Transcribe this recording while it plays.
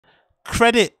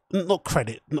credit, not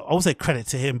credit, I won't say credit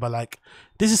to him, but like,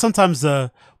 this is sometimes the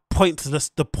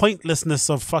pointlessness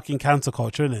of fucking cancel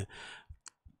culture, isn't it?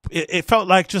 It felt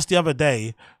like just the other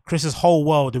day, Chris's whole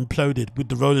world imploded with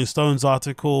the Rolling Stones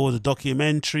article, the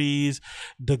documentaries,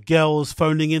 the girls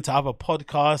phoning into other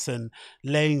podcasts and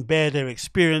laying bare their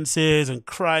experiences and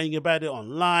crying about it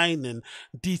online and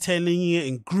detailing it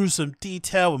in gruesome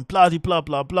detail and blah, blah,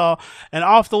 blah, blah. And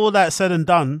after all that said and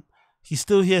done, he's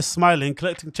still here smiling,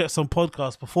 collecting checks on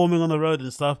podcasts, performing on the road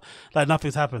and stuff like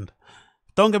nothing's happened.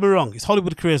 Don't get me wrong, his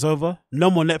Hollywood career's over.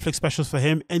 No more Netflix specials for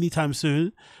him anytime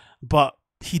soon. But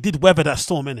he did weather that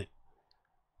storm, innit?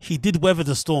 He did weather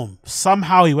the storm.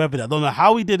 Somehow he weathered it. I don't know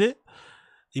how he did it.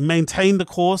 He maintained the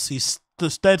course. He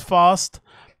stood steadfast,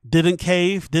 didn't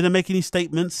cave, didn't make any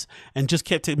statements, and just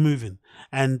kept it moving.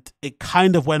 And it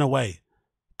kind of went away.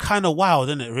 Kind of wild,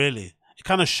 isn't it, really? It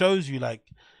kind of shows you, like,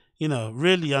 you know,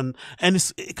 really, and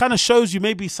it kind of shows you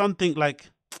maybe something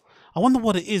like, I wonder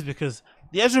what it is, because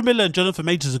the Ezra Miller and Jonathan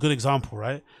Majors is a good example,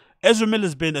 right? Ezra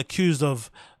Miller's been accused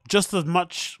of just as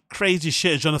much crazy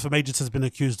shit as Jonathan Majors has been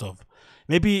accused of.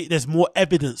 Maybe there's more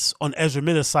evidence on Ezra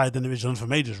Miller's side than there is Jonathan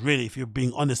Majors, really, if you're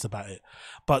being honest about it.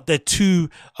 But they're two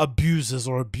abusers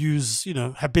or you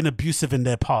know, have been abusive in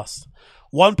their past.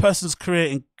 One person's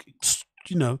career,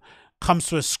 you know, comes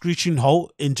to a screeching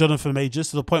halt in Jonathan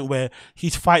Majors to the point where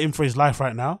he's fighting for his life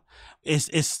right now.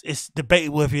 It's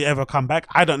debatable if he ever come back.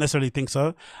 I don't necessarily think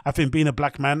so. I think being a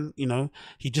black man, you know,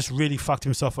 he just really fucked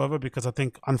himself over, because I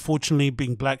think, unfortunately,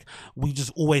 being black, we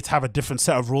just always have a different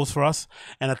set of rules for us.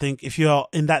 And I think if you're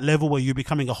in that level where you're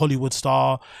becoming a Hollywood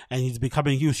star, and he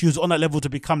was on that level to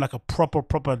become like a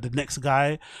proper the next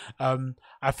guy,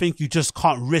 I think you just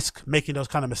can't risk making those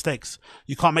kind of mistakes.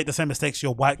 You can't make the same mistakes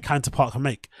your white counterpart can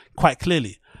make, quite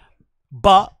clearly.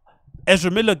 But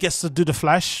Ezra Miller gets to do the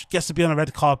Flash, gets to be on a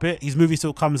red carpet. His movie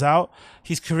still comes out.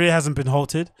 His career hasn't been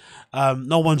halted.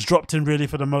 No one's dropped him, really,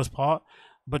 for the most part.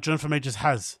 But Jonathan Majors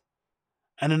has.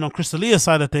 And then on Chris D'Elia's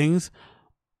side of things,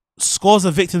 scores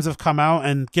of victims have come out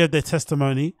and give their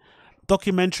testimony.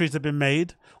 Documentaries have been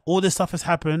made. All this stuff has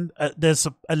happened. There's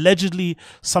allegedly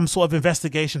some sort of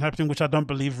investigation happening, which I don't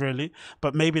believe, really.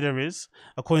 But maybe there is,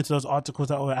 according to those articles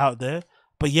that were out there.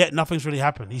 But yet, nothing's really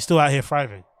happened. He's still out here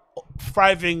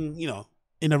thriving, you know,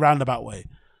 in a roundabout way.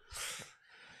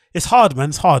 It's hard, man.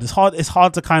 It's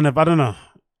hard to kind of, I don't know.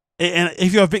 And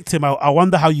if you're a victim, I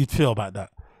wonder how you'd feel about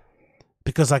that.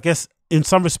 Because I guess in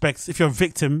some respects, if you're a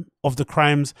victim of the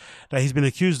crimes that he's been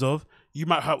accused of, you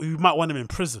might want him in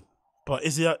prison. But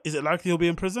is it likely he'll be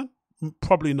in prison?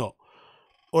 Probably not.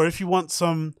 Or if you want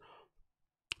some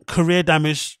career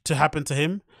damage to happen to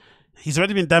him, he's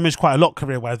already been damaged quite a lot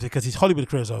career-wise, because his Hollywood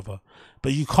career is over.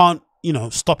 But you can't, you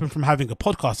know, stop him from having a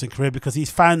podcasting career, because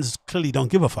his fans clearly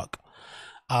don't give a fuck.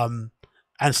 And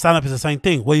stand-up is the same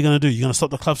thing. What are you going to do? You're going to stop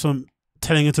the clubs from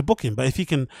telling him to book him. But if he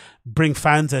can bring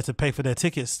fans there to pay for their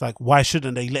tickets, like, why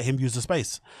shouldn't they let him use the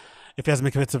space? If he hasn't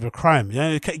been convicted of a crime, you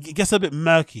know, it gets a bit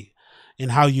murky in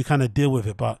how you kind of deal with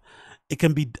it. But it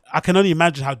can be, I can only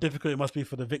imagine how difficult it must be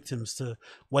for the victims to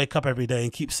wake up every day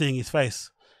and keep seeing his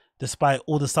face, despite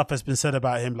all the stuff that's been said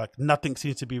about him. Like, nothing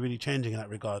seems to be really changing in that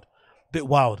regard. Bit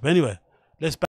wild. But anyway, let's